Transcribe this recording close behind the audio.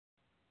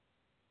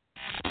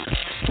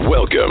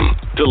Welcome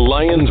to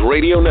Lyons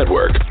Radio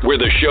Network, where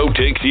the show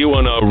takes you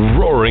on a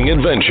roaring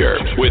adventure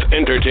with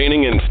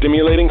entertaining and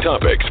stimulating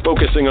topics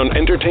focusing on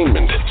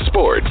entertainment,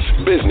 sports,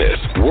 business,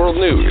 world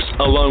news,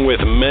 along with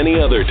many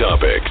other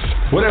topics.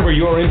 Whatever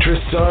your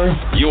interests are,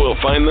 you will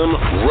find them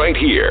right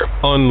here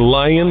on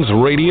Lyons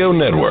Radio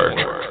Network.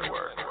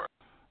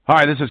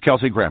 Hi, this is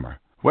Kelsey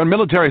Grammer. When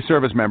military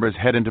service members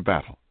head into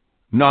battle,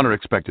 none are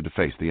expected to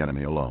face the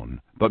enemy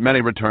alone, but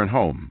many return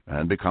home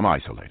and become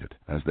isolated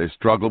as they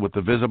struggle with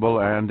the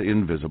visible and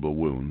invisible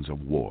wounds of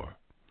war.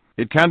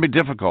 It can be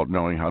difficult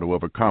knowing how to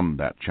overcome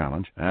that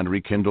challenge and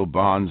rekindle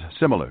bonds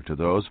similar to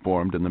those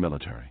formed in the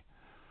military.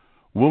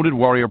 Wounded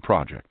Warrior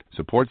Project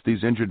supports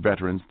these injured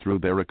veterans through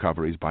their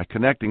recoveries by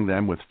connecting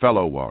them with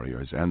fellow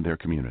warriors and their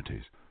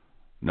communities.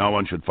 No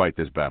one should fight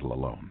this battle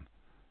alone.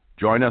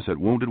 Join us at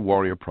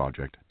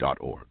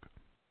woundedwarriorproject.org.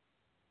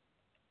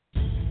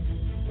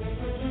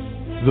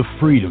 The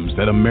freedoms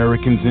that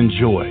Americans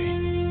enjoy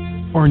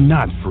are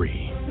not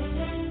free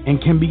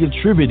and can be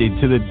attributed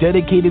to the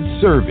dedicated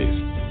service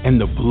and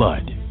the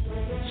blood,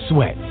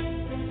 sweat,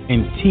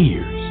 and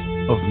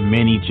tears of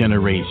many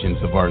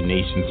generations of our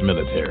nation's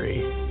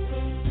military.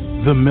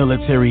 The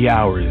Military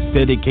Hour is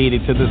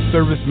dedicated to the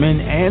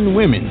servicemen and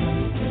women,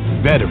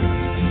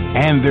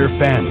 veterans, and their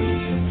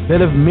families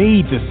that have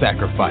made the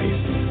sacrifice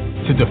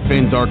to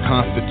defend our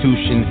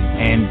Constitution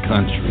and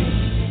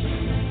country.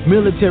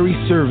 Military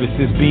service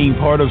is being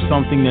part of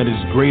something that is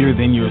greater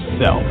than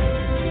yourself.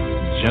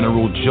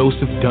 General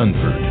Joseph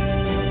Dunford,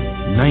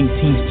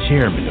 19th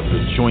Chairman of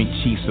the Joint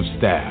Chiefs of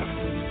Staff.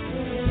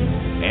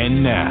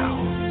 And now,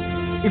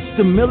 it's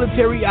the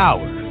Military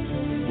Hour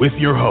with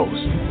your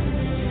host,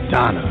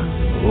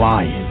 Donna,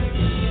 Lyons.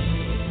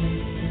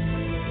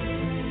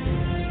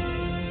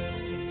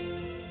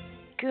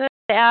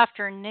 Good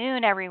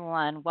afternoon,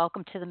 everyone.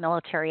 Welcome to the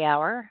Military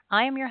Hour.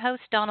 I am your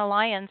host, Donna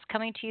Lyons,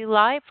 coming to you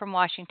live from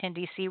Washington,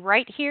 D.C.,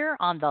 right here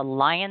on the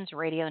Lyons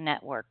Radio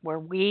Network, where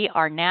we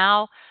are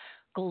now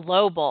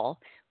global.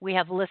 We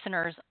have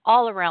listeners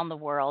all around the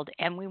world,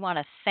 and we want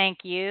to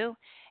thank you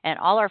and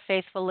all our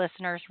faithful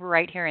listeners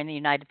right here in the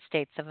United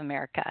States of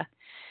America.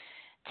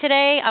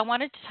 Today, I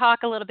wanted to talk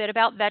a little bit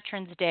about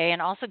Veterans Day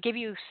and also give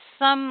you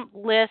some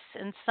lists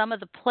and some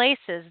of the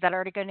places that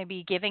are going to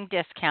be giving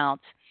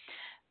discounts.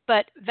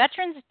 But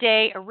Veterans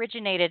Day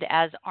originated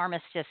as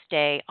Armistice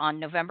Day on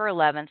November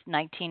 11th,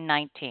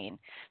 1919,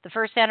 the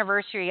first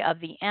anniversary of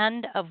the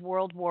end of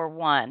World War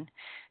I.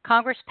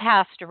 Congress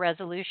passed a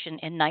resolution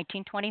in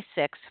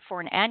 1926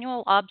 for an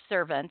annual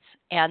observance,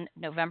 and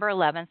November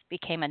 11th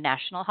became a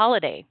national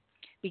holiday,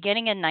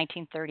 beginning in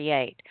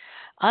 1938.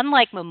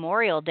 Unlike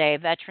Memorial Day,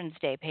 Veterans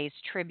Day pays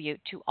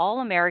tribute to all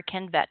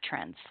American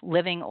veterans,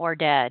 living or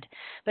dead,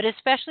 but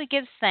especially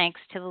gives thanks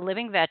to the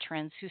living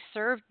veterans who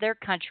served their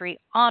country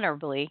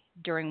honorably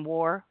during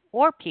war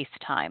or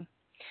peacetime.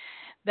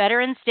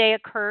 Veterans Day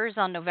occurs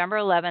on November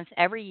 11th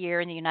every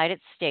year in the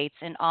United States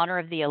in honor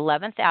of the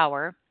 11th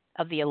hour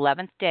of the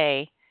 11th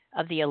day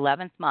of the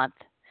 11th month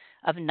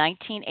of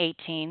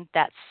 1918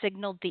 that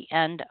signaled the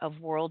end of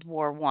World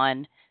War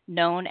I,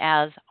 known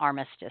as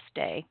Armistice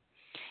Day.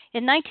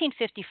 In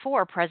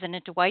 1954,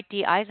 President Dwight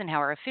D.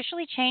 Eisenhower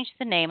officially changed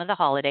the name of the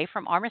holiday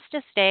from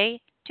Armistice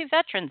Day to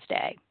Veterans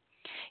Day.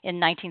 In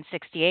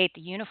 1968,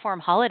 the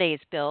Uniform Holidays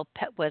Bill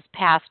was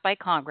passed by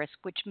Congress,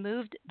 which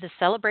moved the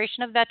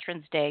celebration of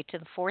Veterans Day to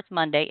the fourth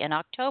Monday in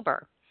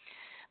October.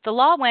 The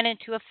law went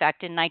into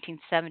effect in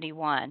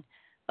 1971,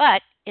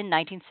 but in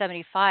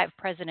 1975,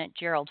 President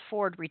Gerald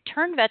Ford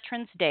returned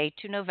Veterans Day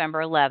to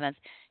November 11th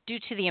due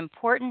to the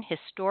important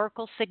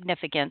historical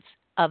significance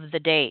of the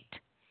date.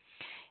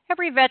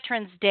 Every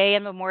Veterans Day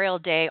and Memorial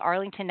Day,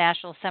 Arlington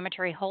National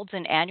Cemetery holds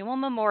an annual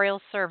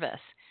memorial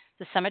service.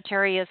 The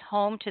cemetery is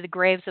home to the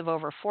graves of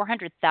over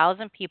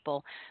 400,000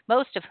 people,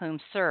 most of whom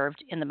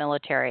served in the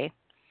military.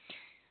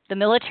 The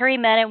military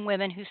men and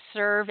women who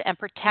serve and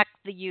protect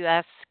the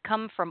U.S.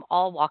 come from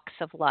all walks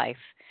of life.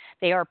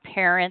 They are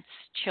parents,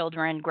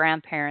 children,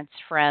 grandparents,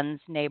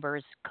 friends,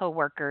 neighbors,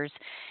 co-workers,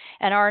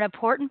 and are an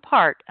important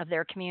part of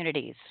their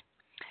communities.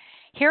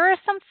 Here are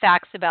some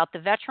facts about the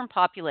veteran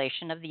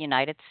population of the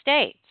United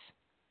States.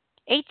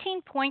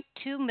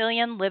 18.2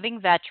 million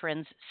living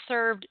veterans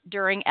served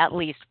during at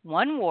least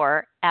one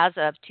war as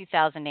of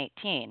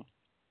 2018.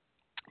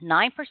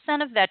 9%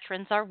 of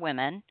veterans are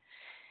women.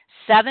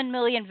 7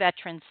 million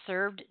veterans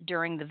served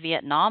during the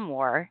Vietnam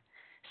War.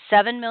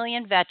 7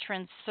 million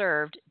veterans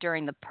served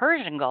during the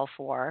Persian Gulf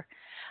War.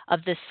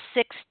 Of the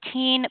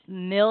 16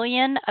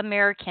 million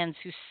Americans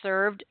who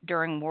served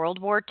during World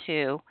War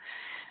II,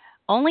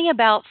 only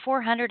about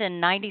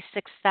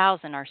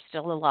 496,000 are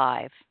still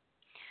alive.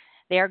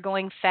 They are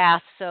going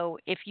fast, so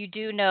if you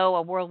do know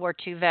a World War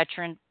II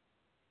veteran,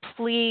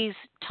 please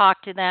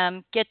talk to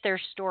them, get their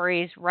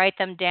stories, write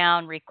them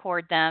down,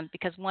 record them,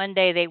 because one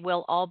day they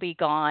will all be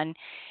gone,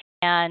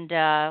 and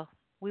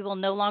we will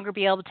no longer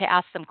be able to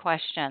ask them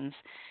questions.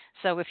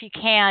 So if you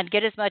can,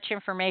 get as much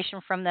information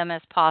from them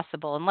as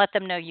possible and let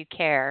them know you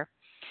care.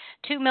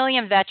 2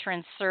 million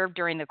veterans served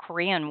during the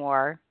Korean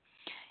War.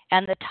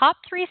 And the top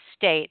 3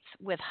 states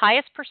with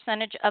highest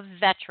percentage of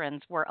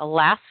veterans were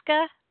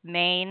Alaska,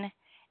 Maine,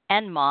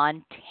 and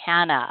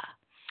Montana.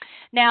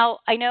 Now,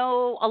 I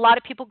know a lot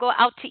of people go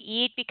out to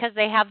eat because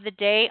they have the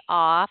day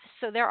off.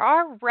 So there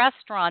are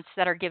restaurants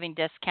that are giving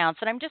discounts,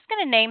 and I'm just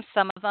going to name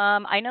some of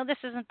them. I know this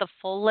isn't the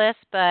full list,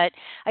 but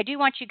I do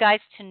want you guys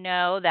to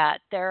know that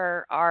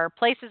there are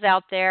places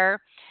out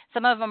there.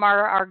 Some of them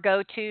are our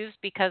go-tos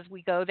because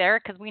we go there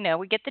because we know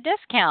we get the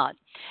discount.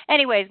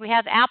 Anyways, we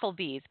have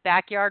Applebee's,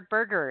 Backyard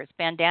Burgers,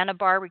 Bandana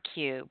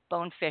Barbecue,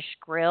 Bonefish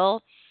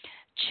Grill,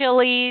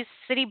 Chili's,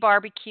 City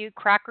Barbecue,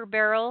 Cracker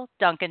Barrel,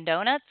 Dunkin'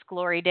 Donuts,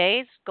 Glory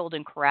Days,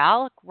 Golden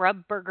Corral,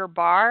 Grub Burger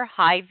Bar,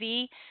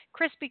 Hy-Vee,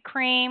 Krispy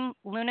Kreme,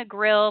 Luna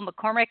Grill,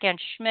 McCormick and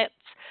Schmidt's,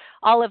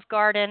 Olive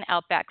Garden,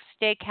 Outback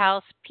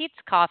Steakhouse, Pete's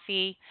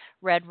Coffee,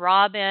 Red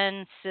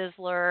Robin,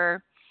 Sizzler,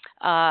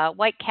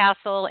 White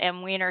Castle,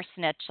 and Wiener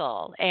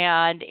Schnitzel.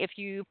 And if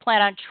you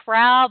plan on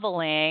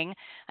traveling,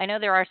 I know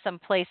there are some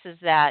places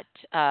that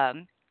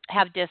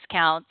have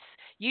discounts.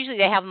 Usually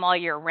they have them all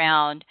year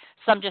round.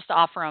 Some just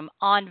offer them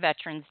on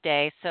Veterans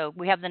Day. So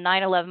we have the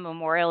 9/11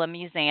 Memorial and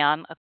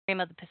Museum,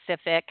 Aquarium of the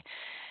Pacific.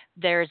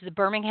 There's the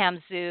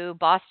Birmingham Zoo,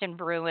 Boston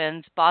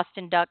Bruins,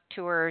 Boston Duck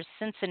Tours,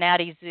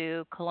 Cincinnati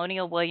Zoo,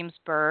 Colonial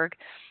Williamsburg,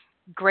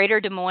 Greater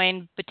Des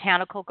Moines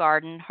Botanical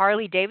Garden,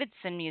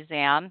 Harley-Davidson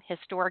Museum,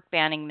 Historic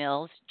Banning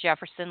Mills,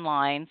 Jefferson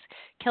Lines,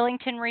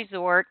 Killington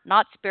Resort,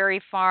 Knott's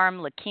Berry Farm,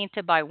 La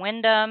Quinta by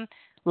Wyndham,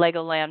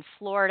 Legoland,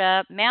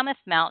 Florida, Mammoth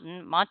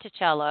Mountain,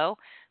 Monticello,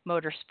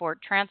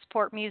 Motorsport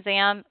Transport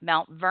Museum,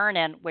 Mount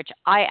Vernon, which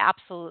I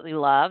absolutely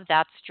love.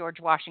 That's George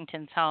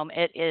Washington's home.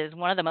 It is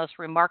one of the most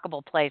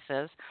remarkable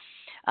places.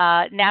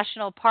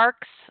 National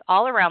parks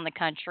all around the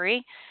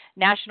country,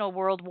 National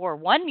World War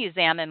I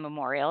Museum and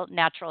Memorial,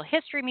 Natural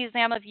History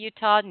Museum of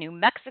Utah, New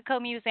Mexico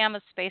Museum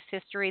of Space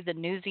History, the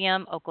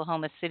Newseum,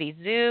 Oklahoma City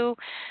Zoo,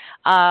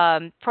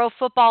 Pro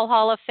Football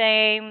Hall of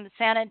Fame,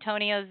 San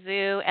Antonio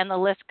Zoo, and the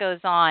list goes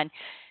on.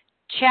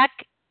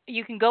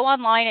 You can go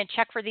online and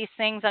check for these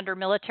things under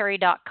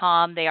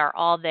military.com. They are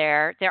all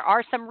there. There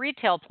are some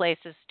retail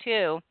places,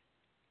 too,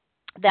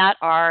 that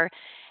are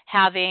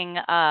having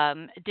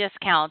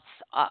discounts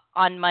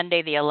on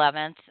Monday the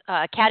 11th.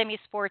 Academy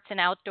Sports and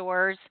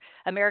Outdoors,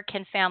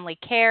 American Family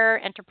Care,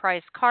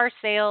 Enterprise Car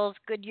Sales,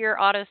 Goodyear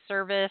Auto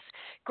Service,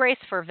 Grace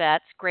for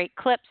Vets, Great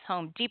Clips,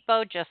 Home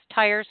Depot, Just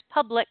Tires,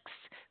 Publix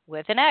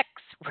with an X,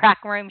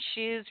 Rack Room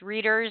Shoes,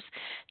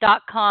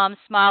 Readers.com,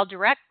 Smile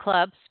Direct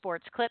Club,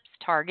 Sports Clips,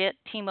 Target,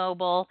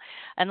 T-Mobile,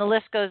 and the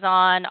list goes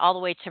on all the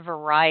way to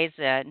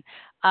Verizon.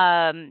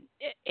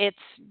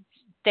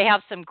 They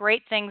have some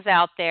great things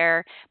out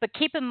there, but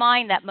keep in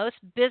mind that most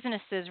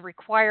businesses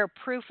require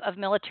proof of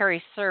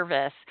military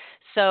service.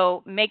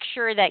 So make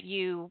sure that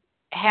you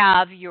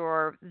have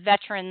your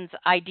veteran's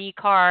ID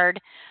card,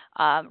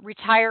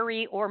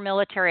 retiree or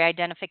military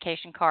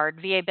identification card,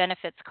 VA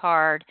benefits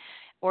card,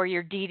 or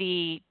your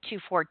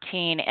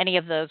DD-214. Any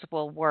of those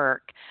will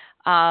work.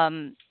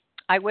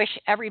 I wish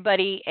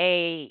everybody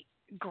a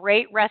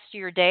great rest of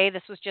your day.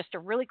 This was just a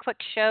really quick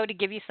show to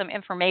give you some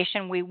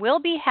information. We will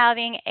be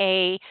having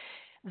a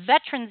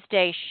Veterans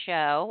Day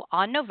show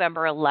on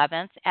November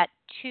 11th at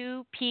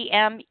 2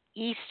 p.m.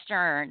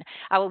 Eastern.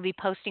 I will be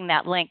posting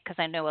that link because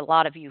I know a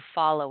lot of you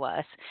follow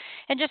us.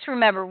 And just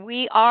remember,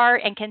 we are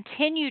and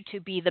continue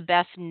to be the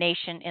best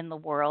nation in the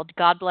world.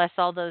 God bless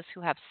all those who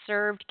have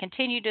served,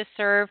 continue to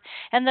serve,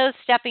 and those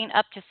stepping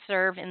up to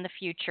serve in the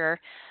future.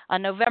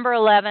 On November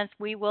 11th,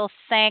 we will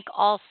thank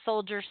all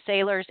soldiers,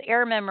 sailors,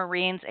 airmen,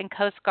 Marines, and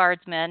Coast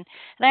Guardsmen.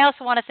 And I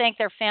also want to thank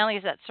their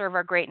families that serve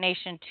our great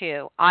nation,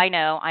 too. I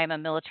know I am a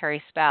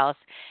military spouse,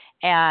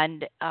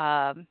 and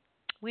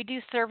we do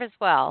serve as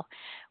well.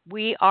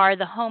 We are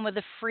the home of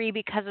the free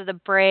because of the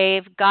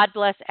brave. God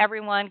bless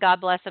everyone. God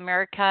bless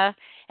America.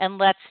 And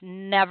let's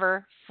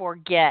never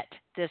forget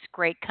this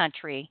great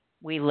country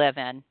we live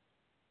in.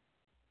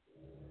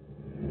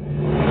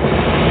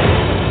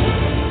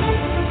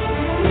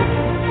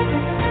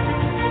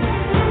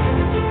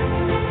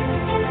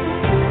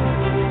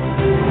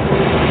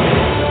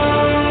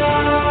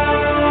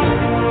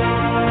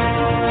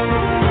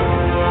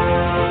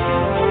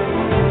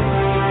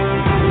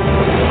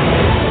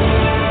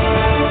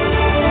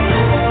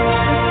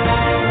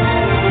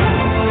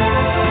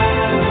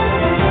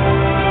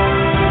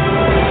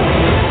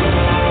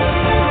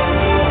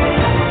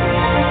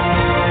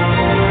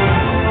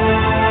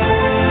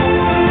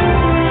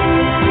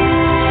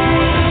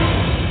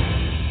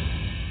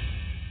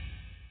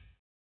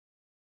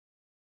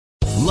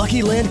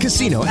 Lucky Land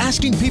Casino,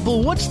 asking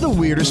people, what's the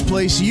weirdest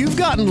place you've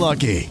gotten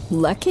lucky?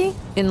 Lucky?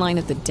 In line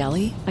at the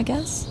deli, I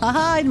guess?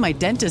 Aha, in my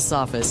dentist's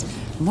office.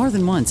 More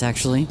than once,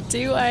 actually.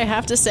 Do I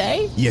have to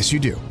say? Yes, you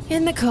do.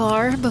 In the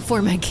car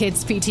before my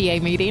kids'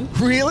 PTA meeting.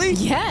 Really?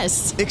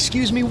 Yes.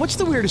 Excuse me, what's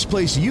the weirdest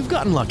place you've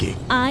gotten lucky?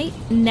 I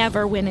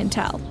never win and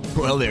tell.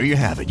 Well, there you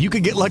have it. You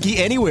can get lucky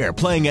anywhere,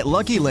 playing at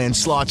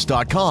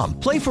LuckyLandSlots.com.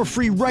 Play for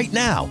free right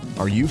now.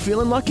 Are you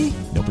feeling lucky?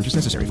 No purchase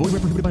necessary. Void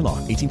where prohibited by law.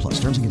 18+.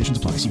 Terms and conditions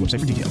apply. See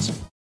website for details.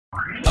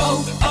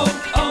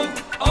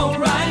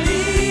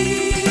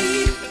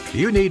 O'Reilly.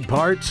 You need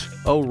parts?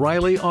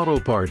 O'Reilly Auto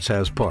Parts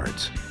has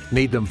parts.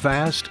 Need them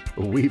fast?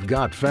 We've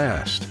got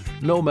fast.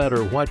 No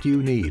matter what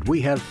you need,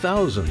 we have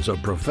thousands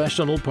of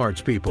professional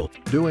parts people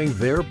doing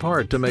their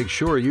part to make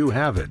sure you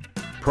have it.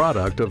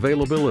 Product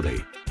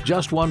availability.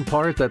 Just one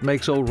part that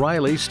makes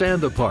O'Reilly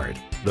stand apart.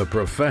 The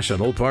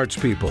professional parts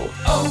people.